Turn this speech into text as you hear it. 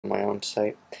my own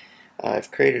site.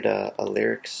 I've created a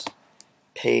lyrics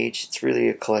page. It's really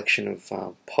a collection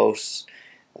of posts.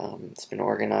 It's been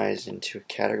organized into a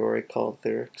category called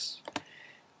lyrics.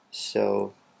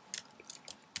 So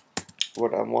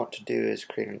what I want to do is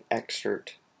create an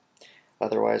excerpt.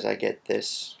 Otherwise I get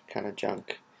this kind of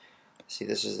junk. See,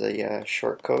 this is the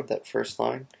shortcode, that first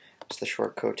line. It's the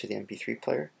shortcode to the MP3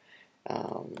 player.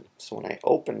 So when I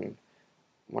open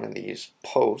one of these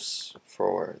posts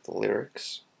for the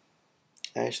lyrics,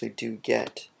 I actually do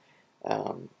get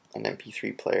an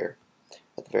MP3 player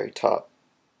at the very top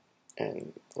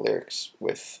and the lyrics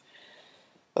with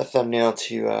a thumbnail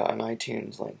to an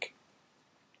iTunes link.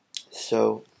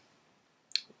 So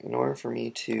in order for me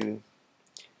to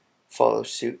follow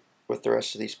suit with the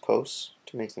rest of these posts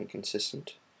to make them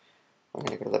consistent, I'm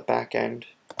going to go to the back end,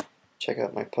 check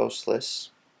out my post lists,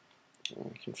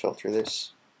 and I can filter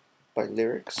this by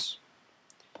lyrics.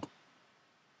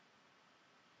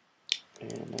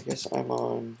 And I guess I'm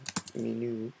on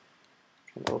menu.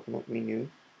 I'm trying to open up menu.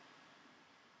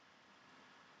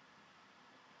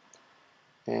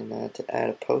 And to add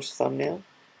a post thumbnail,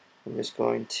 I'm just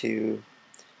going to,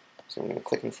 so I'm going to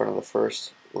click in front of the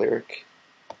first lyric,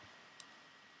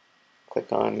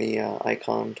 click on the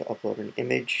icon to upload an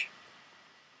image,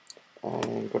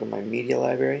 and go to my media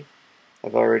library.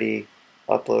 I've already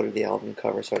uploaded the album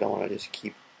cover, so I don't want to just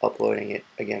keep uploading it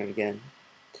again and again.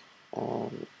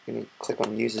 I'm going to click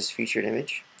on Use as Featured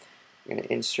Image. I'm going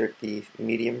to insert the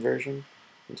medium version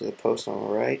into the post on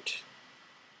the right.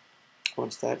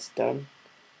 Once that's done,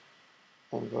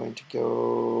 I'm going to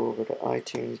go over to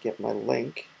iTunes, get my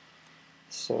link.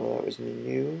 So that was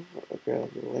menu. I'll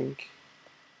grab the link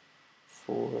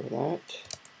for that.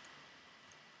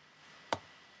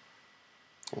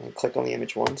 And click on the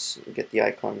image once, you get the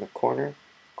icon in the corner.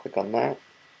 Click on that.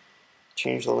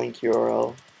 Change the link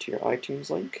URL to your iTunes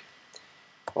link.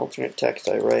 Alternate text,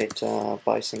 I write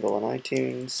buy single on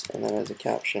iTunes, and then as a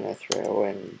caption I throw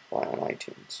in buy on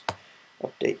iTunes.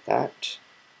 Update that.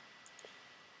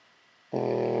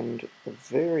 And the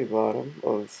very bottom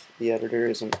of the editor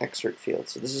is an excerpt field.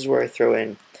 So this is where I throw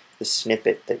in the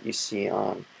snippet that you see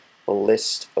on a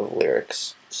list of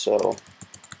lyrics. So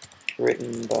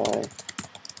written by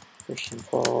Christian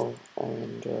Paul,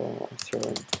 and I throw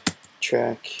in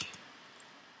track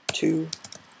 2.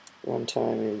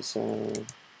 Runtime is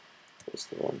what's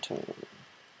the runtime?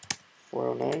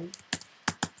 409.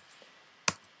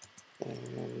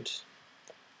 And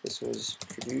this was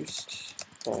produced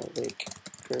by Lake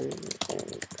Curry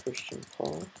and Christian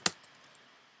Paul,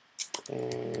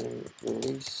 and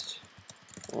released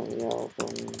on the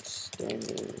album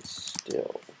Standing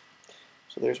Still.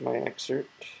 So there's my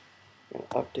excerpt. I'm going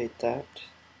to update that.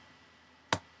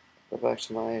 Go back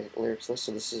to my lyrics list.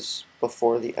 So this is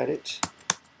before the edit.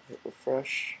 Hit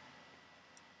refresh.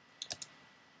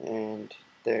 And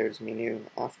there's menu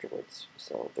afterwards.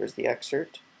 So there's the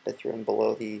excerpt. I threw in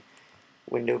below the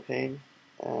window pane.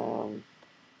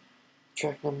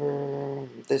 Track number,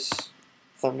 this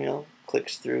thumbnail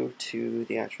clicks through to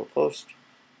the actual post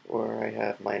where I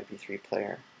have my MP3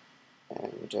 player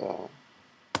and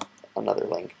another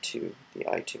link to the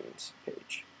iTunes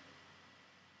page.